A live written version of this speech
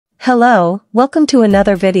Hello, welcome to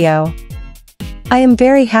another video. I am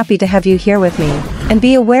very happy to have you here with me, and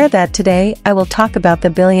be aware that today I will talk about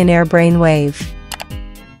the Billionaire Brain Wave.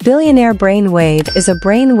 Billionaire Brain Wave is a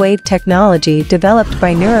brain wave technology developed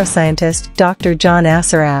by neuroscientist Dr. John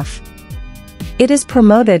Assaraf. It is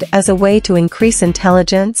promoted as a way to increase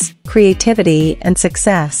intelligence, creativity, and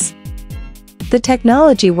success. The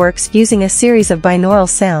technology works using a series of binaural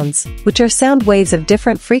sounds, which are sound waves of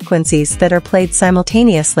different frequencies that are played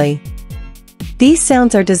simultaneously. These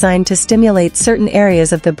sounds are designed to stimulate certain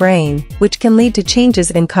areas of the brain, which can lead to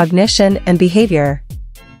changes in cognition and behavior.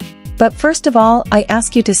 But first of all, I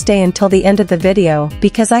ask you to stay until the end of the video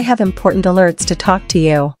because I have important alerts to talk to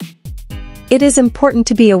you. It is important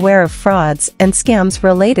to be aware of frauds and scams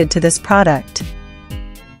related to this product.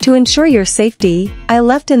 To ensure your safety, I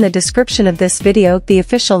left in the description of this video the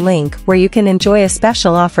official link where you can enjoy a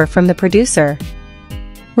special offer from the producer.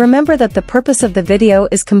 Remember that the purpose of the video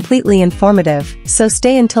is completely informative, so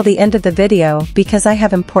stay until the end of the video because I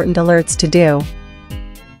have important alerts to do.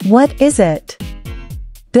 What is it?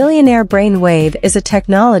 Billionaire Brain Wave is a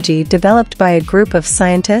technology developed by a group of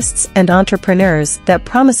scientists and entrepreneurs that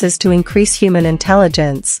promises to increase human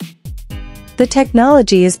intelligence. The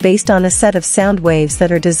technology is based on a set of sound waves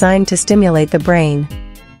that are designed to stimulate the brain.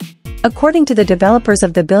 According to the developers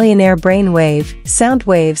of the Billionaire Brain Wave, sound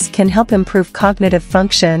waves can help improve cognitive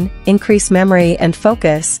function, increase memory and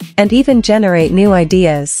focus, and even generate new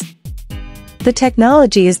ideas. The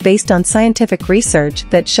technology is based on scientific research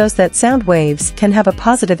that shows that sound waves can have a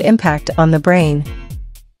positive impact on the brain.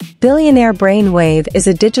 Billionaire Brain Wave is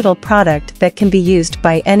a digital product that can be used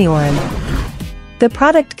by anyone. The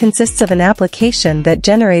product consists of an application that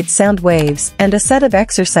generates sound waves and a set of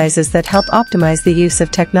exercises that help optimize the use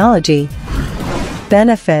of technology.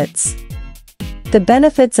 Benefits. The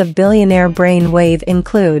benefits of Billionaire Brain Wave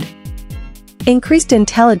include increased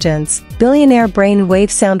intelligence. Billionaire Brain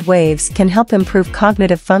Wave sound waves can help improve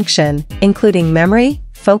cognitive function, including memory,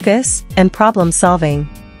 focus, and problem solving.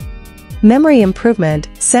 Memory improvement.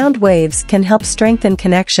 Sound waves can help strengthen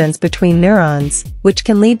connections between neurons, which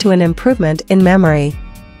can lead to an improvement in memory.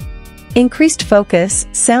 Increased focus.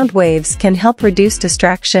 Sound waves can help reduce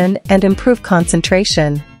distraction and improve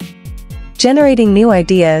concentration. Generating new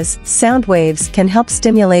ideas. Sound waves can help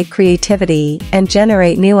stimulate creativity and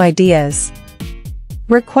generate new ideas.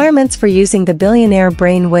 Requirements for using the Billionaire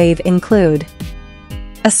Brain Wave include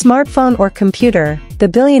a smartphone or computer. The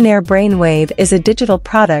Billionaire Brain Wave is a digital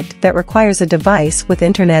product that requires a device with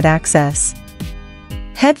internet access.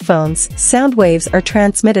 Headphones. Sound waves are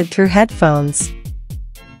transmitted through headphones.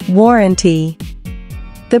 Warranty.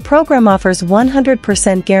 The program offers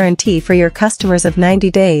 100% guarantee for your customers of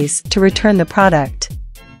 90 days to return the product.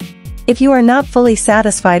 If you are not fully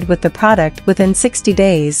satisfied with the product within 60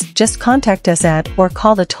 days, just contact us at or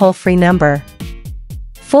call the toll-free number.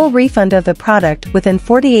 Full refund of the product within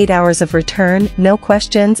 48 hours of return, no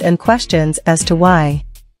questions as to why.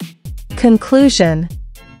 Conclusion.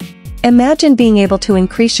 Imagine being able to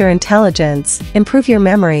increase your intelligence, improve your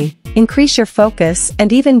memory, increase your focus,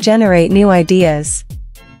 and even generate new ideas.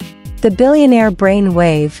 The Billionaire Brain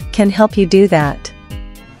Wave can help you do that.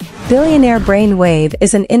 Billionaire Brain Wave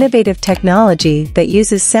is an innovative technology that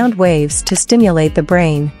uses sound waves to stimulate the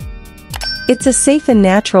brain. It's a safe and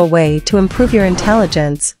natural way to improve your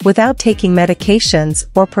intelligence without taking medications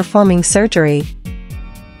or performing surgery.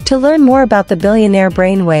 To learn more about the Billionaire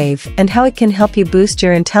Brain Wave and how it can help you boost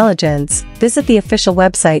your intelligence, visit the official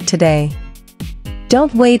website today.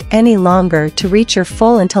 Don't wait any longer to reach your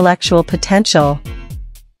full intellectual potential.